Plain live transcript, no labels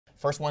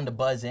First one to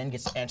buzz in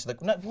gets to answer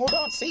the. No, hold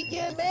on, see,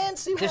 yeah, man,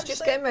 see.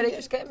 Just getting ready.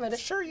 Just getting ready.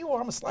 Sure you are.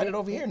 I'm gonna slide it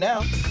over here now.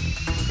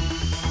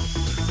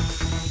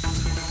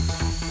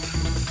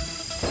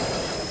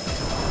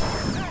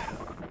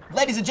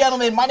 Ladies and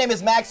gentlemen, my name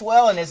is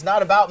Maxwell, and it's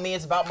not about me,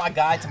 it's about my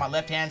guy to my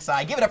left-hand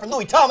side. Give it up for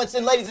Louis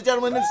Tomlinson, ladies and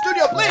gentlemen, in the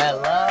studio, please.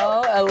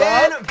 Hello, hello.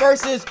 Fan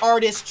versus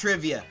artist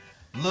trivia.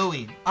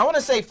 Louis, I want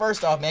to say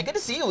first off, man, good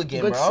to see you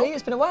again, bro. Good to see you.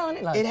 It's been a while, hasn't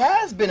it? Like? It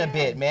has been a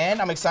bit, man.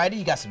 I'm excited.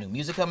 You got some new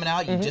music coming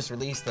out. You just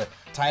released the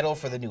title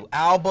for the new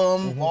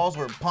album. Walls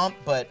were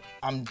pumped, but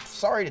I'm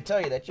sorry to tell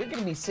you that you're going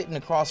to be sitting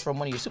across from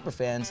one of your super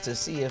fans to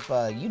see if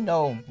you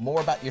know more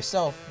about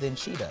yourself than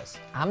she does.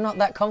 I'm not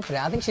that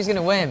confident. I think she's going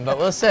to win, but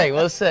we'll see.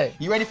 We'll see.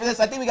 You ready for this?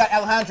 I think we got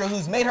Alejandra,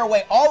 who's made her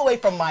way all the way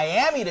from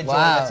Miami to join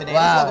us today.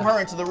 Wow. Let's welcome her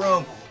into the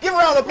room. Give her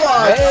a round of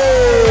applause.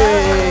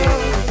 Hey.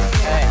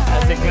 Hey,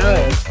 how's it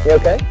going? You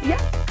okay? Yeah.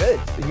 Good.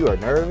 You are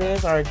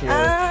nervous, aren't you?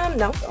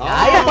 No.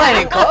 Ah, you're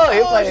playing it cool.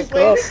 You're playing it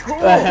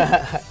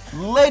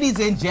cool. Ladies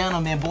and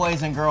gentlemen,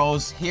 boys and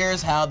girls,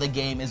 here's how the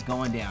game is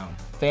going down.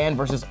 Fan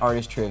versus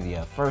artist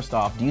trivia. First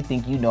off, do you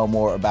think you know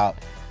more about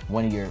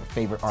one of your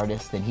favorite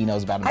artists than he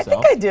knows about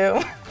himself? I think I do.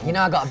 You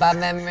know I got a bad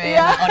memory,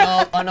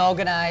 I'm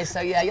unorganized,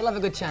 so yeah, you'll have a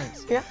good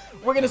chance. Yeah.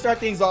 We're gonna start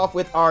things off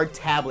with our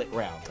tablet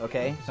round,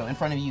 okay? So in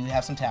front of you, you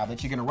have some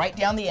tablets. You're gonna write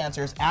down the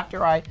answers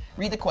after I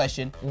read the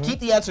question.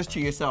 Keep the answers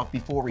to yourself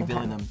before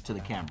revealing them to the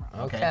camera,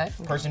 okay?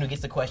 Person who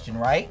gets the question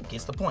right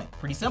gets the point.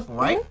 Pretty simple,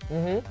 right?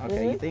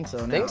 Okay, you think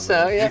so now. Think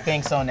so, yeah. You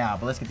think so now,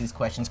 but let's get these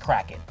questions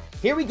cracking.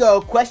 Here we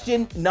go,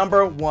 question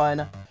number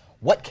 1.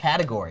 What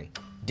category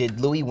did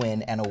Louis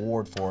win an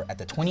award for at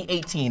the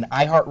 2018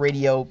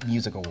 iHeartRadio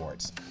Music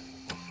Awards?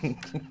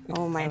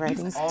 Oh, my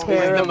writing's The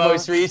terrible.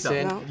 most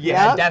recent. No.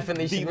 Yeah,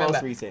 Definitely the should most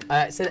remember. recent.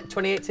 Say that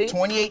 2018?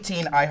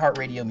 2018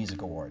 iHeartRadio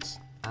Music Awards.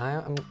 I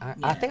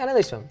think I know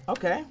this one.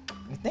 Okay,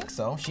 you think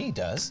so? She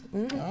does.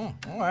 Oh,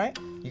 all right.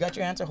 You got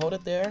your answer. Hold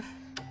it there.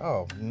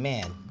 Oh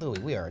man, Louis,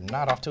 we are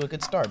not off to a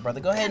good start,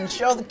 brother. Go ahead and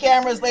show the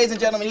cameras, ladies and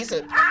gentlemen. He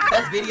said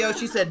best video.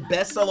 She said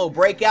best solo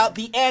breakout.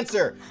 The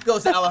answer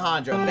goes to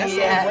Alejandra. Best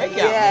solo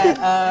breakout.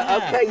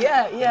 Okay,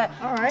 yeah.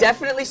 All right.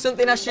 Definitely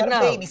something I should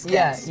know. Baby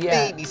steps.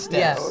 Yeah. Baby steps.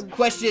 Yes.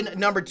 Question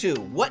number 2.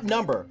 What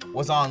number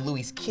was on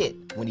Louis' kit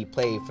when he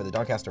played for the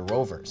Doncaster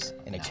Rovers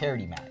in a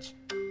charity match?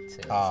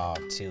 Oh,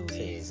 too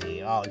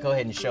easy. Oh, go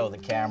ahead and show the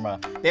camera.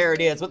 There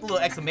it is with the little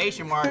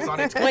exclamation marks on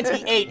it.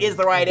 28 is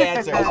the right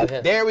answer.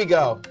 There we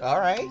go. All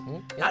right.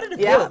 How did it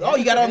feel? Oh,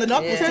 you got it on the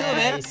knuckles too,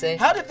 man. You see?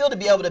 How did it feel to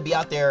be able to be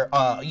out there,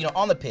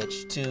 on the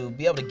pitch, to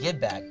be able to give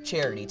back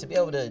charity, to be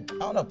able to, I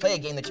don't know, play a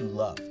game that you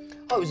love?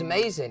 Oh, it was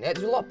amazing. There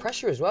was a lot of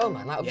pressure as well,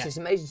 man. Like, obviously, it's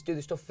amazing to do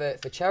the stuff for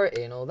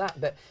charity and all that,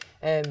 but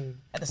at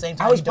the same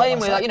time, I was playing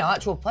with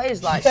actual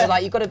players, like so,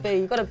 like you gotta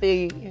be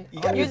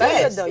on your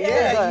best. Though.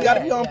 Yeah, you gotta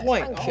be on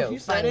point. Thank you.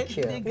 Thank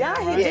you.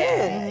 Yeah, he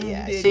did.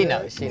 Yeah, she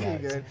knows. She knows.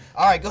 Good.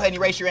 All right, go ahead and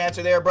erase your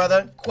answer there,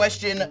 brother.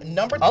 Question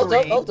number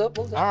 3. Hold up.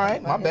 All right,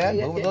 my bad.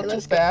 Yeah, Moving a little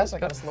too fast. I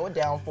gotta slow it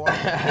down for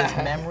him. His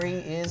memory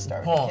is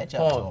starting to catch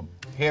up to him.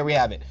 Here we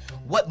have it.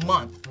 What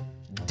month,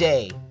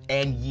 day,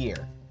 and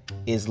year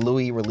is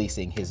Louis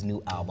releasing his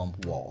new album,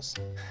 Walls?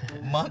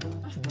 Month,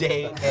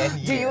 day, and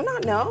year. Do you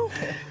not know?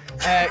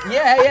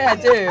 Yeah, I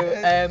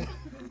do.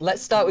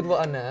 Let's start with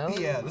what I know.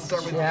 Yeah, let's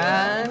start with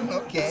Jan.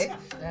 Okay.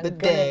 The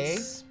day.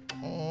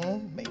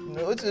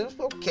 No, it's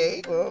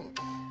okay.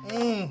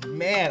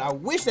 Man, I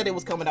wish that it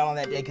was coming out on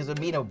that day because it would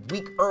mean a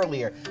week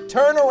earlier.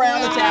 Turn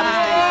around the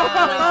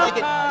tablet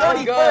stage.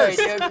 31st is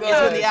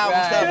when the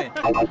album's coming.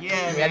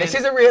 Yeah, man. This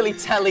is a really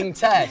telling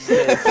test.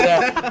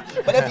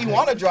 But if you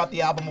want to drop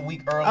the album a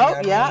week earlier,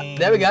 I mean,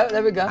 There we go.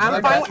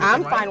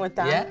 I'm fine with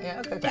that.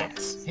 Yeah. Okay.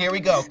 facts. Here we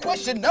go.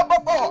 Question number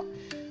 4.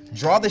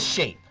 Draw the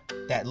shape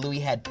that Louis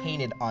had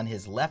painted on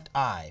his left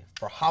eye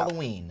for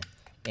Halloween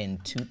in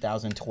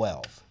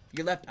 2012.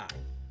 Your left eye.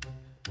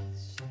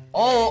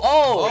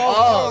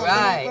 Oh,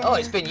 right. Oh,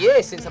 it's been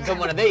years since I've done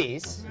one of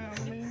these.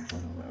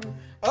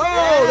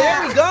 Oh,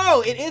 there we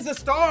go. It is a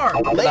star.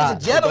 Ladies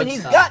and gentlemen,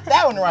 he's got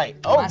that one right.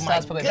 Oh, my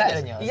star's probably better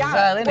than goodness. yours.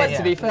 Yeah, Well,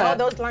 to be fair. No,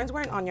 those lines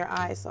weren't on your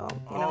eye, so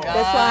you know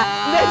That's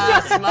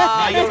that's why.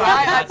 smart. You're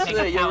right, That's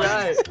actually. You're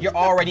right. You're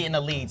already in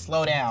the lead.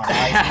 Slow down,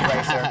 Ice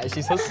Racer.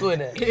 She's hustling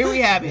it. Here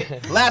we have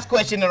it. Last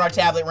question in our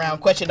tablet round.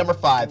 Question number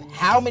 5.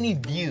 How many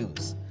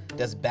views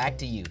does Back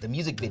to You, the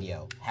music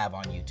video, have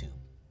on YouTube?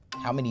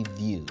 How many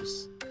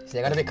views? See,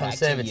 I got to be Back to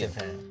conservative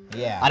You. here.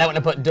 Yeah. I don't want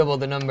to put double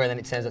the number and then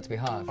it turns out to be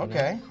half.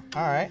 Okay.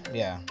 All right.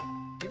 Yeah.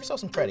 Give yourself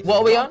some credit.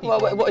 What are we on?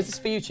 What is this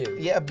for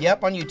YouTube?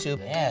 Yep, on YouTube.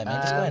 Yeah,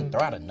 man, just go ahead and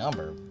throw out a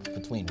number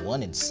between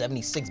 1 and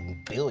 76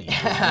 billion.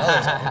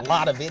 There's a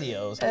lot of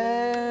videos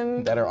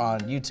that are on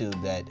YouTube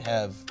that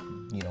have,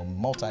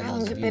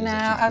 multi-millions of views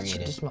that I you've should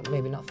created. just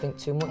maybe not think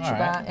too much All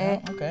about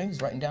it. Okay,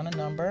 he's writing down a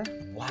number.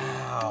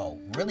 Wow,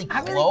 really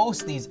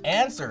close, these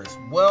answers.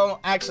 Well,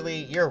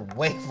 actually, you're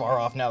way far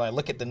off now that I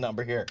look at the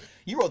number here.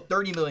 You wrote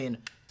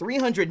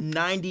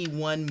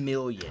 30,391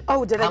 million.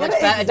 Oh, did I How get much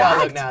it better do I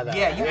look exact? now, though?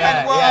 Yeah, you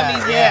had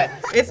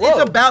It's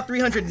about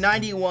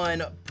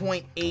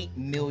 391.8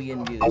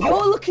 million views.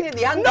 You're looking at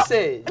the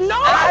answers. No,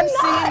 I've I'm seen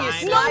not. you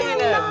sliding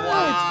them.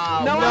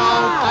 Wow. No, No,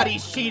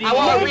 Nobody's cheating. I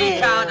want a Maybe.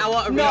 recount. I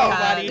want a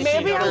Nobody's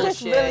recount. Maybe I'm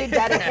just really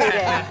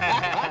dedicated.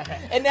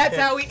 And that's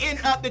how we end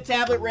up the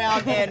tablet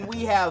round. And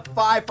we have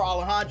 5 for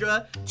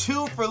Alejandra,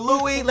 2 for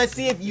Louis. Let's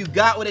see if you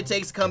got what it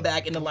takes to come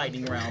back in the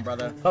lightning round,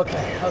 brother.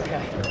 Okay.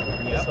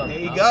 Yep, there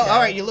you go. All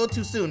right, you're a little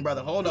too soon,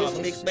 brother. Hold on.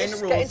 Let me explain the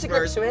get rules into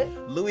grips first. with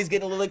it. Louis is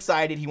getting a little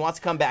excited. He wants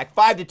to come back.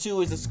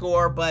 5-2 is the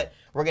score, but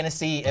we're going to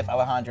see if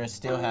Alejandra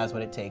still has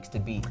what it takes to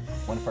beat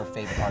one of her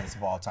favorite artists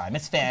of all time.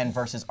 It's fan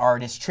versus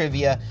artist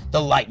trivia,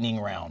 the lightning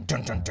round.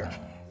 Dun, dun, dun.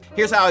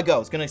 Here's how it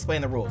goes. Going to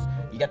explain the rules.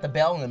 You got the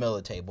bell in the middle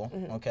of the table,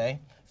 okay?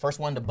 First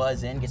one to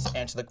buzz in gets to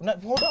answer the... No,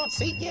 hold on.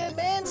 See? Yeah,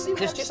 man. See what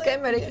Just I'm getting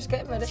saying? ready. Just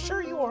getting ready.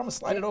 Sure you are. I'm going to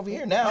slide it over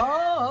here now.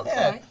 Oh, okay.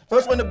 Yeah.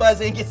 First one to buzz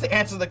in gets to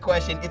answer the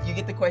question. If you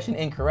get the question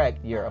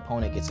incorrect, your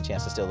opponent gets a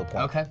chance to steal the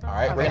point. Okay. All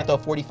right? We're going to throw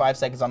 45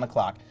 seconds on the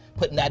clock.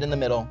 Putting that in the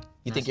middle.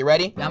 You think you're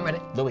ready? Yeah, I'm ready.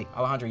 Louis,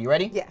 Alejandra, you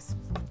ready? Yes.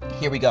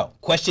 Here we go.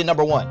 Question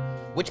number 1.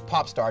 Which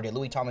pop star did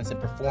Louis Tomlinson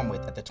perform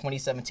with at the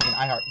 2017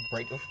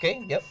 iHeartRadio?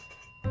 Okay, yep.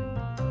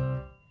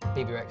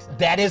 BB Rexa.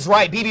 That is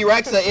right. BB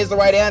Rexa is the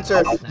right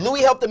answer.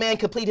 Louis helped the man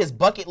complete his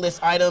bucket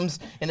list items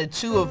in the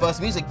Two of Us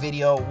music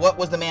video. What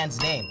was the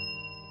man's name?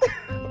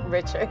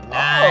 Richard.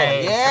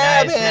 Nice,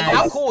 Yeah, nice, man. nice.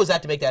 How cool was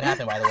that to make that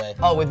happen, by the way?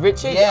 Oh, with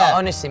Richard? Yeah.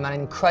 Honestly, man,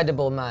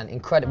 incredible man.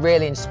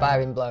 Really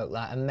inspiring bloke.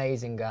 Like,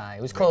 amazing guy.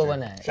 It was cool,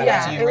 wasn't it? Shout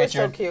out to Yeah, you, it was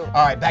so Richard. cute.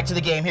 All right, back to the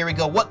game. Here we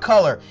go. What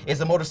color is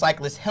the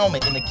motorcyclist's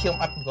helmet in the kill?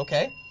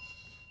 Okay.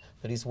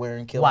 That he's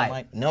wearing kill White.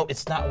 Mike. Nope,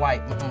 it's not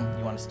white.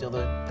 You want to steal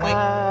the point?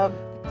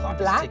 Clock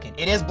is black? ticking.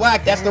 It is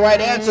black. That's the right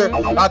answer.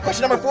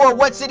 Question number 4.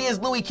 What city is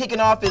Louis kicking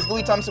off his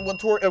Louis Tomlinson World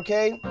Tour?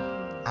 Okay.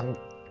 I'm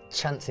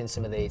chancing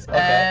some of these.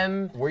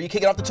 Okay. Where are you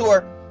kicking off the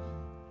tour?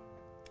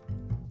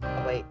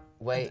 Wait.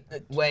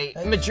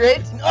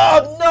 Madrid?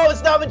 Oh, no,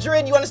 it's not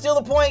Madrid. You want to steal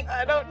the point?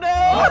 I don't know.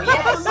 Oh,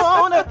 yes.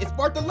 Barcelona. It's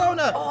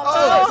Barcelona.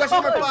 Oh,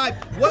 question number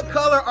 5. What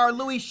color are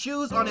Louis'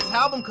 shoes on his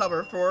album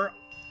cover for?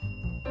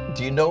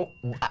 Do you know?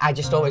 I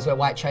just always wear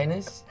white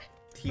trainers.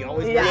 He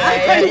always Yeah.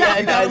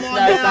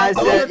 Nice,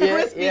 Oh, the yeah,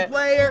 crispy yeah.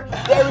 player.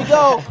 There we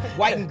go.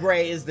 White and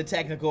gray is the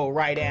technical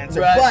right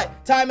answer. Right.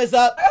 But time is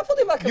up. I pulled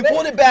it back a You bit.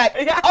 pulled it back.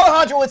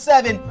 Alejandra with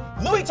 7.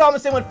 Louis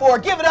Tomlinson with 4.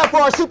 Give it up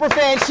for our super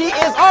fan. She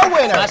is our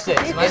winner. Smashed it,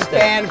 It's smashed it.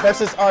 fan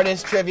versus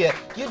artist trivia.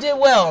 You did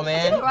well,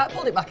 man. All right,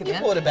 pulled it back at the You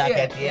end. pulled it back Yeah,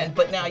 at the yeah. end,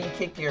 but now you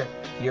kicked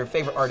your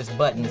favorite artist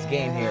butt in this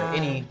game here. Yeah.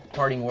 Any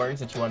parting words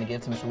that you want to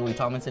give to Mr. Louis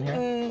Tomlinson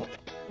here?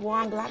 Well,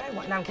 I'm glad I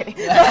won. No, I'm kidding.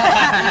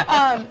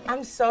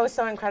 I'm so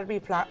incredibly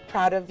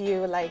proud of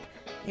you. Like,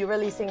 you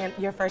releasing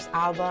your first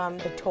album,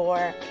 the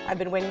tour. I've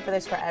been waiting for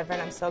this forever,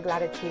 and I'm so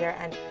glad it's here.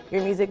 And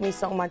your music means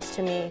so much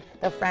to me.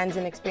 The friends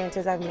and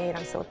experiences I've made,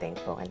 I'm so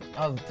thankful. And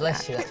Oh,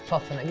 bless you. That's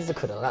popping. This is a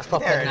cuddle. That's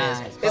popping. There it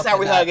nice. is. This is how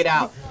we hug it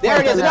out. There it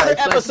Popping is, another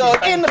nice. Bless you.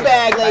 episode in the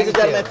bag, ladies and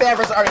Thank gentlemen. you. Fan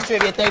versus artist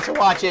trivia. Thanks for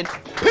watching.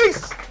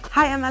 Peace.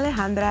 Hi, I'm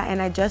Alejandra,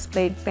 and I just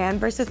played Fan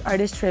vs.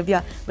 Artist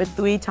Trivia with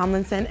Louis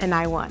Tomlinson, and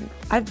I won.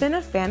 I've been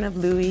a fan of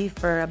Louis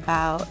for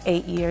about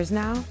 8 years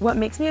now. What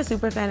makes me a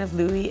super fan of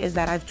Louis is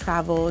that I've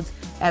traveled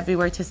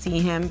everywhere to see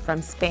him,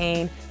 from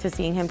Spain to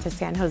seeing him to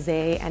San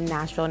Jose and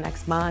Nashville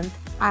next month.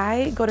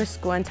 I go to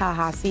school in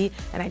Tallahassee,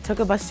 and I took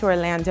a bus to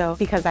Orlando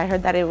because I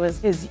heard that it was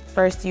his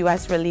first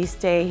US release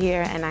day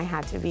here, and I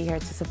had to be here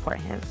to support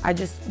him. I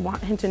just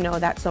want him to know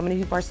that so many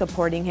people are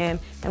supporting him,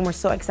 and we're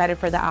so excited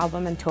for the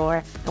album and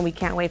tour, and we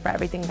can't wait for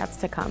everything that's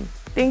to come.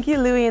 Thank you,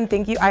 Louis, and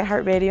thank you,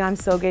 iHeartRadio. I'm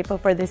so grateful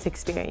for this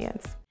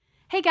experience.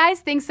 Hey guys,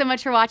 thanks so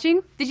much for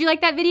watching. Did you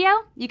like that video?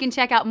 You can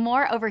check out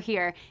more over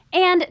here.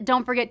 And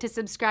don't forget to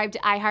subscribe to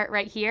iHeart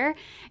right here.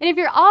 And if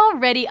you're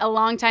already a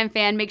longtime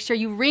fan, make sure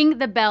you ring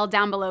the bell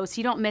down below so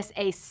you don't miss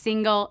a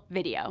single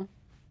video.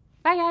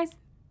 Bye guys.